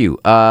 Thank you.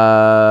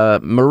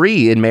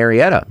 Marie in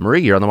Marietta.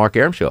 Marie, you're on the Mark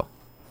Arum Show.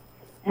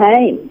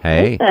 Hey.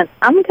 Hey. Listen,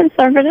 I'm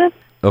conservative,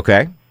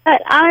 Okay.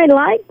 but I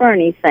like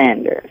Bernie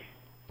Sanders.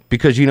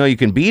 Because you know you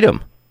can beat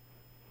him.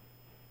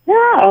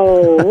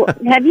 No.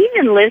 Have you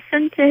even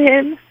listened to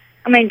him?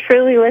 I mean,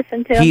 truly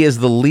listened to him? He is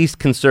the least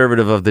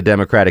conservative of the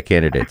Democratic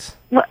candidates.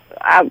 Well,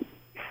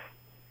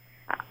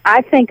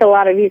 I think a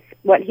lot of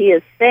what he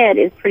has said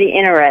is pretty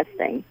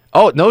interesting.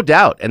 Oh, no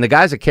doubt. And the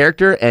guy's a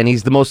character, and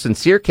he's the most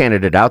sincere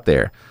candidate out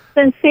there.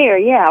 Sincere,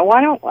 yeah.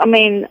 Why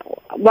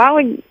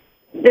would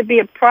there be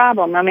a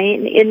problem? I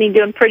mean, isn't he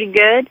doing pretty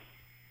good?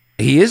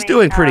 He is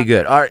doing pretty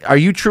good. Are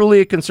you truly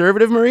a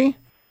conservative, Marie?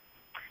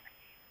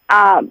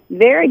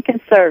 Very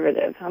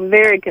conservative. I'm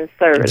very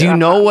conservative. Do you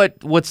know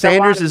what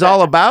Sanders is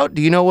all about?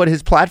 Do you know what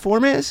his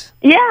platform is?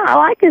 Yeah, I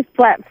like his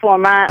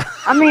platform. I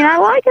mean, I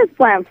like his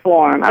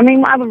platform. I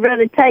mean, I would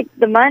rather take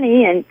the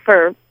money and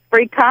for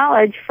free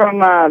college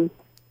from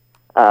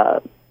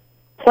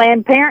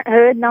Planned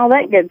Parenthood and all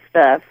that good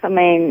stuff. I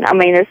mean,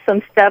 there's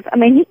some stuff. I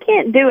mean, he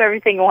can't do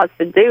everything he wants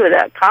to do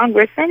without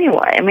Congress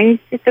anyway. I mean,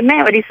 he's just a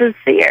man, but he's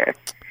sincere.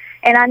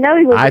 And I know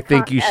he was. I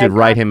think you should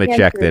write him a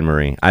check then,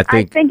 Marie. I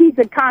think he's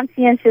a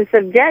conscientious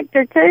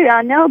objector too.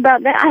 I know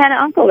about that. I had an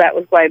uncle that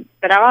was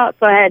but I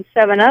also had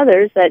 7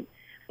 others that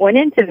went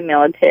into the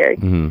military.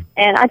 Mm-hmm.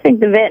 And I think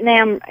the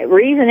Vietnam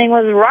reasoning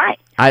was right.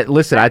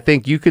 I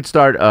think you could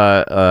start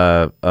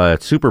a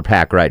super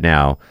PAC right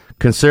now.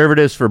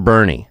 Conservatives for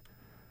Bernie.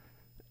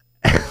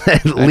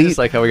 I just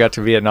like how we got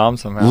to Vietnam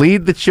somehow.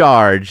 Lead the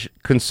charge,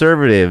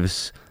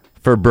 conservatives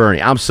for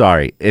Bernie. I'm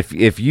sorry.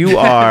 If you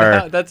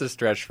are... That's a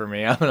stretch for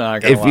me. I'm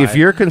not going to lie. If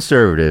you're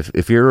conservative,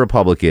 if you're a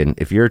Republican,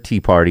 if you're a Tea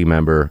Party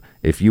member,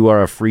 if you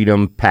are a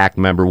Freedom PAC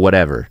member,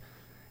 whatever,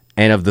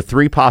 and of the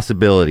 3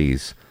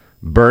 possibilities,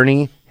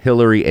 Bernie,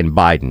 Hillary, and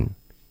Biden,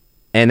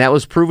 and that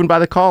was proven by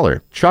the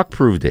caller. Chuck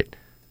proved it.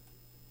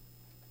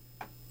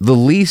 The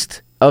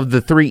least of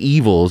the 3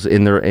 evils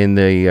in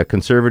the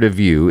conservative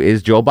view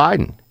is Joe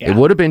Biden. Yeah. It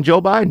would have been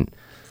Joe Biden.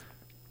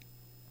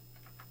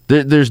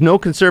 There's no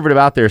conservative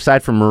out there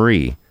aside from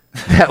Marie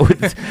that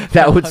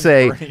would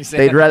say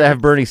they'd rather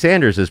have Bernie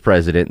Sanders as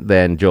president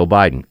than Joe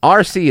Biden.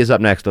 RC is up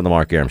next on the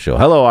Mark Arum Show.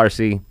 Hello,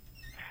 RC.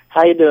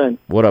 How you doing?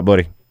 What up,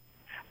 buddy?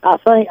 I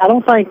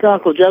don't think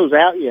Uncle Joe's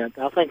out yet.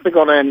 I think they're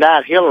going to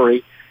indict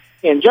Hillary.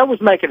 And Joe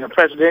was making a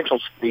presidential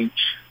speech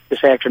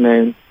this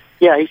afternoon.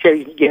 Yeah, he said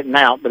he's getting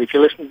out, but if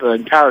you listen to the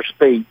entire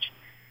speech,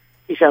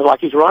 he sounds like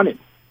he's running.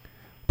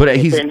 But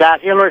if they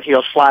indict Hillary,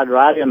 he'll slide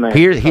right in there.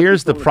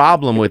 Here's the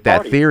problem with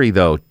that theory,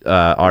 though,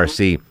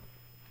 RC.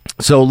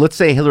 So let's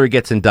say Hillary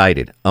gets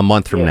indicted a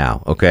month from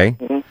now, okay?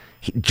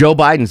 Mm-hmm. Joe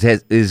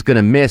Biden is going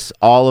to miss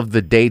all of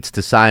the dates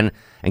to sign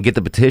and get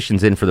the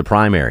petitions in for the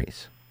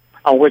primaries.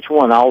 On which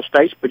one? All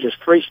states, but just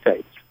 3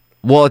 states.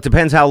 Well, it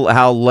depends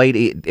how late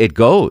it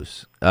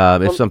goes.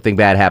 If something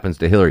bad happens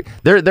to Hillary,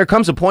 there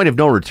comes a point of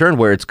no return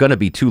where it's going to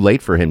be too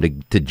late for him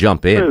to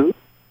jump in.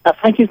 I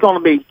think he's going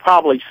to be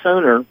probably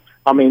sooner.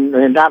 I mean, the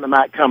indictment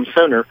might come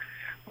sooner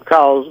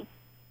because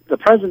the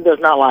president does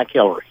not like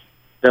Hillary.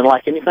 Doesn't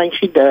like anything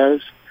she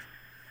does,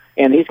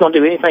 and he's going to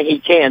do anything he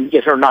can to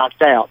get her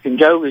knocked out. And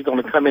Joe is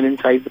going to come in and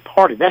save the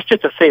party. That's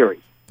just a theory.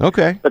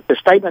 Okay. But the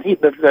statement,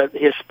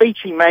 his speech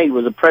he made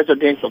was a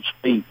presidential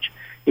speech.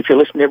 If you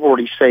listen to every word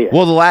he said.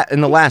 Well,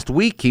 in the last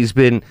week, he's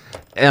been.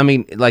 I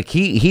mean, like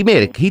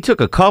he took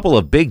a couple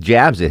of big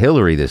jabs at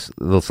Hillary this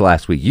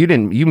last week.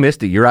 You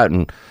missed it. You're out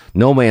in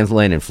no man's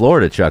land in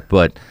Florida, Chuck.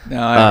 But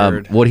I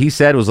heard. What he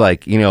said was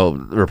like,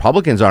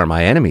 Republicans aren't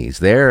my enemies.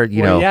 They're,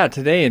 yeah.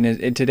 Today in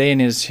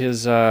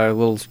his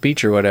little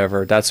speech or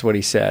whatever, that's what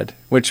he said,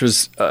 which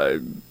was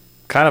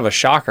kind of a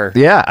shocker.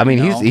 Yeah, I mean,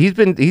 he's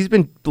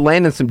been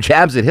landing some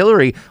jabs at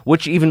Hillary,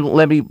 which even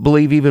let me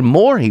believe even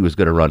more he was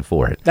going to run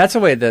for it. That's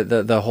the way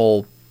the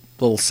whole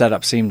little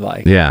setup seemed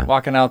like. Yeah,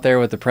 walking out there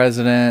with the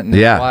president and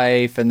his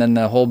wife, and then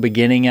the whole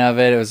beginning of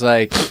it was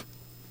like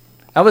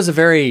that was a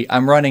very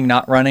I'm running,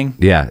 not running.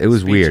 Yeah, it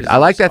was weird. I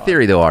like that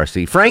theory though,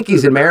 RC.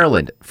 Frankie's in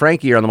Maryland.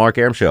 Frankie, you're on the Mark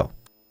Arum Show.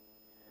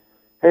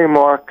 Hey,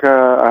 Mark.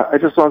 I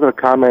just wanted to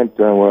comment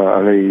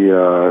on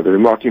the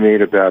remark you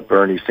made about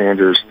Bernie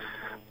Sanders.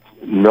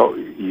 No,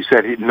 you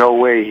said no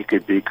way he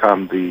could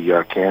become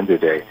the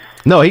candidate.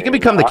 No, he can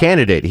become the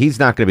candidate. He's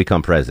not going to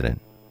become president.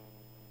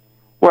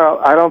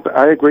 Well,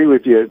 I agree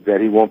with you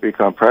that he won't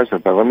become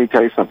president, but let me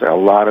tell you something. A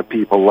lot of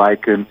people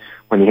like him.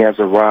 When he has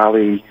a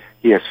rally,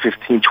 he has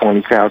 15,000,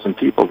 20,000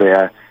 people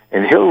there,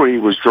 And Hillary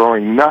was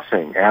drawing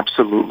nothing,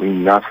 absolutely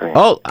nothing.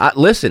 Oh,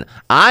 listen,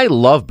 I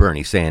love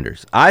Bernie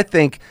Sanders. I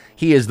think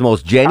he is the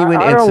most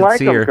genuine I and don't like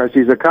him sincere. because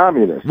he's a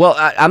communist. Well,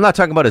 I'm not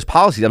talking about his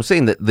policies. I'm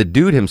saying that the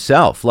dude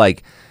himself,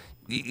 like,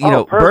 you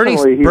know,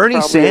 personally, he's Bernie probably a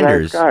nice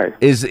Sanders guy.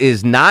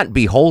 is not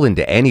beholden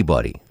to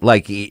anybody.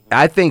 Like,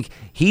 I think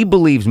he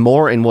believes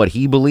more in what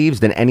he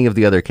believes than any of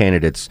the other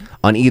candidates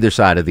on either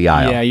side of the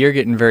aisle. Yeah, you're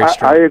getting very I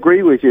strong.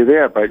 agree with you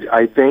there, but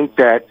I think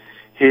that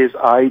his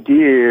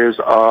ideas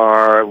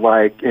are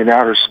like in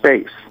outer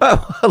space.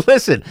 Oh,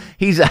 listen,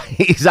 he's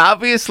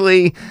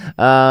obviously,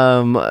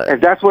 and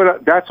that's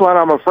what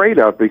I'm afraid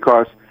of,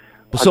 because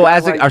so guy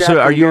as like are that so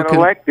are can you get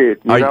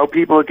elected? You know,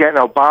 people are getting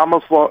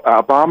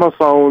Obama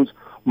phones,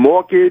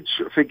 mortgage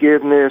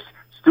forgiveness,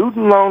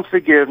 student loan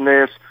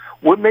forgiveness.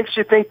 What makes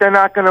you think they're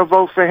not going to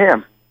vote for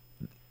him?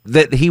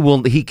 That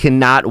he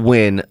cannot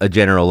win a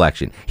general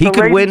election. He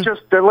could win.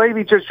 The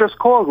lady just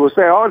called. Will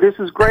say, "Oh, this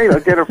is great. I'll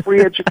get a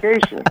free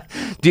education."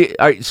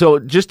 So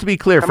just to be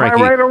clear, Frankie,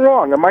 am I right or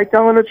wrong? Am I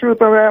telling the truth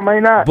or am I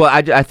not?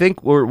 But I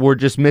think we're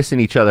just missing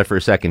each other for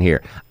a second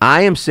here.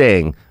 I am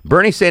saying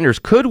Bernie Sanders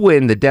could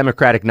win the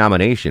Democratic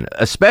nomination,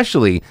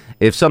 especially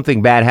if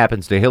something bad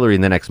happens to Hillary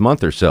in the next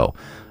month or so.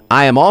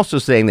 I am also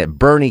saying that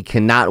Bernie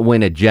cannot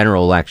win a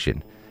general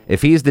election.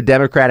 If he's the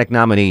Democratic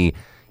nominee,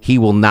 he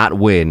will not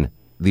win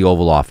the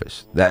Oval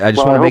Office. I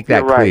just want to make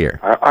that clear.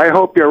 I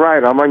hope you're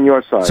right. I'm on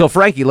your side. So,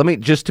 Frankie, let me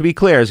just to be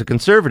clear, as a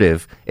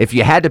conservative, if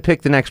you had to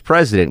pick the next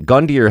president,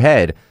 gun to your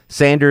head,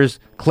 Sanders,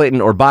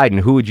 Clinton, or Biden,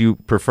 who would you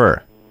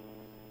prefer?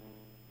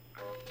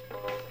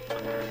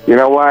 You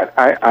know what?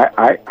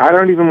 I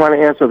don't even want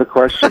to answer the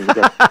question.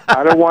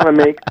 I don't want to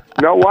make.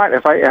 You know what?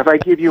 If I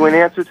give you an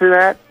answer to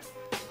that,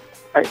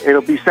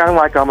 it'll be sound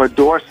like I'm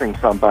endorsing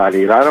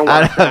somebody. And I don't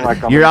want to sound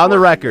like I'm. You're on the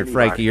record, anybody.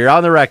 Frankie. You're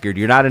on the record.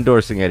 You're not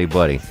endorsing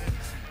anybody.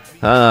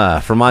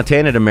 From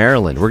Montana to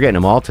Maryland. We're getting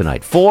them all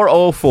tonight.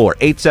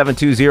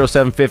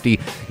 404-872-0750.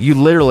 You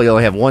literally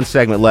only have one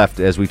segment left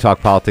as we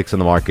talk politics on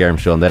the Mark Arum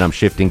Show, and then I'm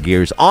shifting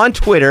gears on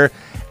Twitter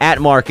at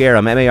Mark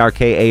Arum,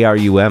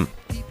 MarkArum.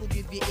 People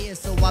give you ear,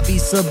 so I be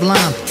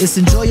sublime. It's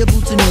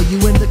enjoyable to know you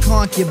in the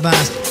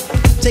concubines.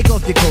 Take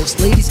off your coats,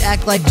 ladies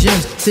act like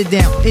gems. Sit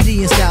down,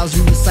 Indian styles,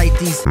 you recite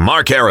these.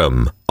 Mark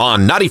Arum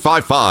on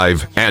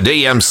 95.5 and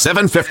AM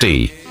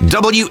 750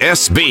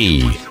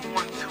 WSB.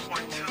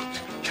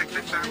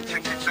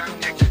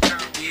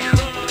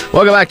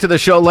 Welcome back to the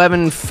show.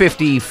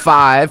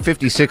 11:55,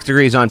 56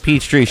 degrees on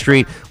Peachtree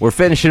Street. We're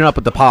finishing up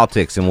with the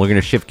politics, and we're going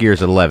to shift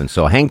gears at 11,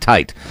 so hang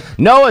tight.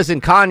 Noah's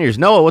in Conyers.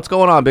 Noah, what's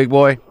going on, big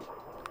boy?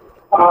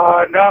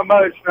 Not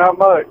much.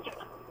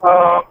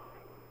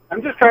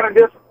 I'm just kind of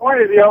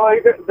disappointed. They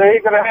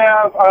ain't going to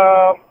have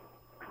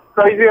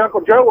crazy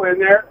Uncle Joe in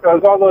there,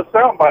 because all those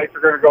sound bites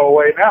are going to go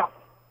away now.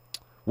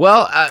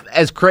 Well,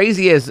 as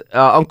crazy as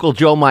Uncle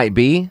Joe might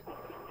be,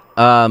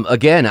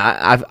 again,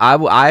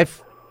 I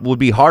would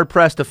be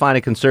hard-pressed to find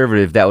a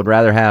conservative that would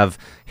rather have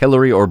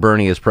Hillary or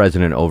Bernie as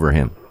president over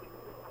him.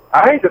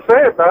 I hate to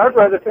say it, but I'd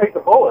rather take the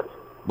bullets.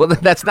 Well,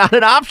 that's not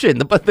an option.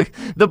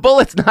 The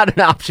bullet's not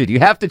an option. You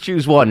have to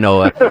choose one,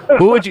 Noah.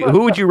 Who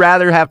would you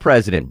rather have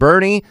president,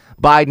 Bernie,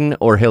 Biden,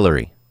 or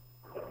Hillary?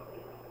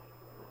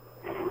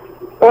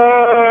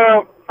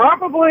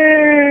 Probably,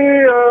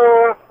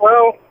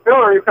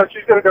 Hillary, because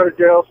she's going to go to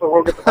jail, so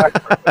we'll get the vice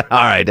president.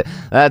 All right.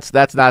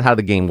 That's not how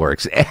the game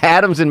works.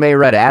 Adam's in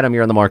Mayretta. Adam,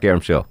 you're on the Mark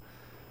Arum Show.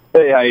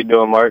 Hey, how you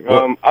doing, Mark?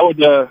 I would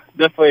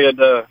definitely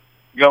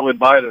go with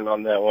Biden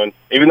on that one,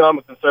 even though I'm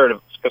a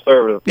conservative.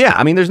 Yeah,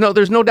 I mean, there's no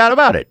doubt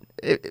about it.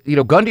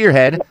 Gun to your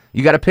head,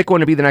 you got to pick one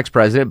to be the next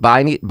president: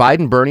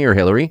 Biden, Bernie, or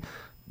Hillary.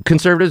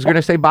 Conservatives are going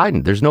to say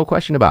Biden. There's no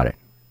question about it.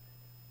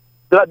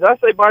 Did I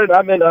say Biden?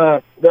 I meant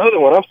the other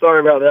one. I'm sorry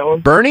about that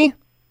one. Bernie?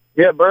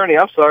 Yeah, Bernie.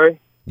 I'm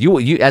sorry. You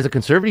as a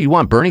conservative, you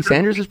want Bernie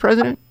Sanders as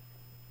president?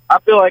 I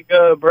feel like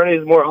Bernie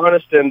is more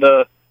honest, and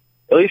at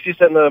least he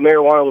said the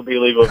marijuana would be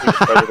illegal if he was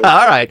president.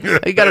 All right,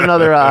 you got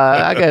another.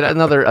 I got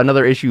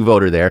another issue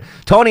voter there.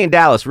 Tony in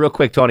Dallas, real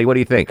quick. Tony, what do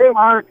you think? Hey,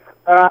 Mark.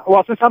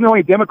 Well, since I'm the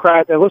only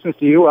Democrat that listens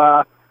to you,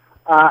 I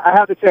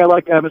have to say I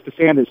like Mr.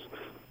 Sanders.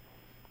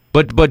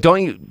 But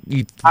don't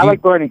you I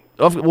like Bernie.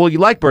 Well, you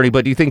like Bernie,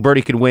 but do you think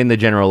Bernie could win the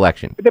general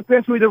election? It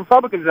depends who the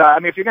Republicans are. I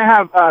mean, if you're going to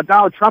have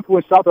Donald Trump who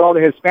insulted all the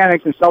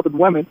Hispanics, insulted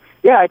women,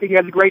 yeah, I think he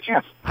has a great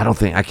chance.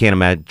 I can't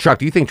imagine. Chuck,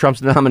 do you think Trump's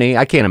the nominee?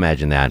 I can't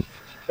imagine that.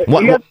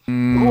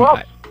 Who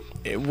else?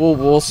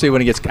 We'll see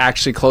when it gets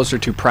actually closer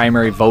to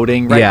primary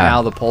voting. Right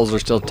now, the polls are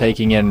still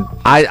taking in.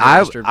 I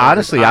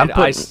honestly,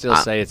 I still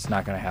say it's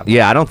not going to happen.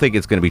 Yeah, I don't think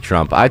it's going to be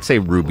Trump. I'd say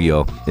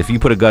Rubio. If you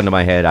put a gun to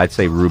my head, I'd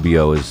say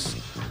Rubio is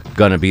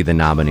going to be the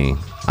nominee.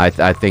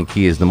 I think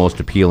he is the most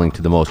appealing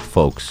to the most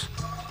folks.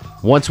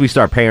 Once we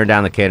start paring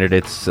down the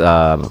candidates,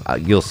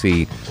 you'll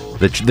see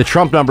the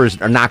Trump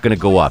numbers are not going to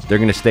go up. They're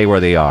going to stay where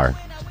they are,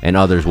 and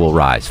others will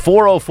rise.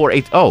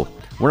 404-8.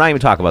 We're not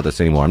even talking about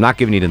this anymore. I'm not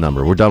giving you the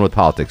number. We're done with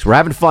politics. We're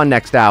having fun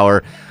next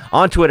hour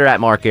on Twitter at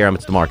Mark Arum.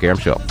 It's the Mark Arum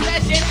Show.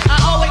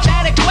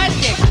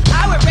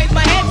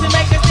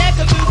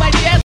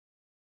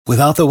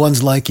 Without the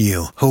ones like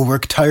you, who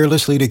work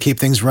tirelessly to keep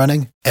things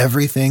running,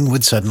 everything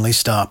would suddenly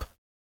stop.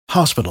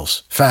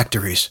 Hospitals,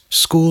 factories,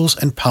 schools,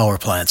 and power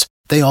plants,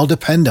 they all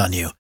depend on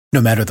you. No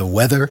matter the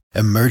weather,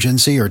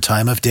 emergency, or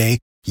time of day,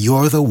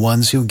 you're the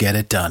ones who get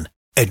it done.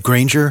 At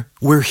Grainger,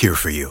 we're here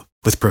for you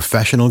with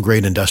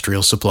professional-grade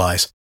industrial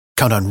supplies.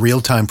 Count on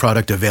real-time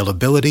product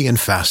availability and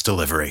fast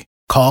delivery.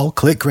 Call,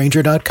 click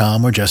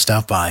Grainger.com, or just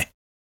stop by.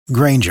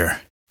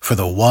 Grainger, for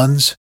the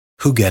ones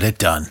who get it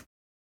done.